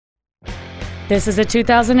This is a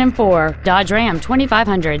 2004 Dodge Ram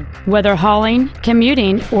 2500. Whether hauling,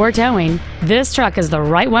 commuting, or towing, this truck is the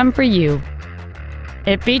right one for you.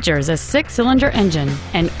 It features a 6-cylinder engine,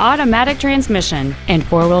 an automatic transmission, and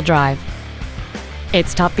 4-wheel drive.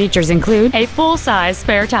 Its top features include a full-size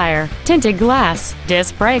spare tire, tinted glass,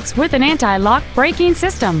 disc brakes with an anti-lock braking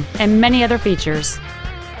system, and many other features.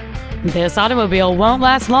 This automobile won't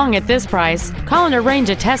last long at this price. Call and arrange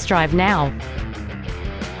a test drive now.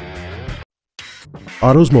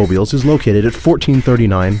 Autos Mobiles is located at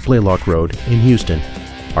 1439 Blalock Road in Houston.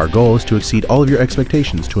 Our goal is to exceed all of your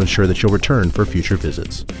expectations to ensure that you'll return for future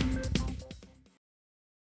visits.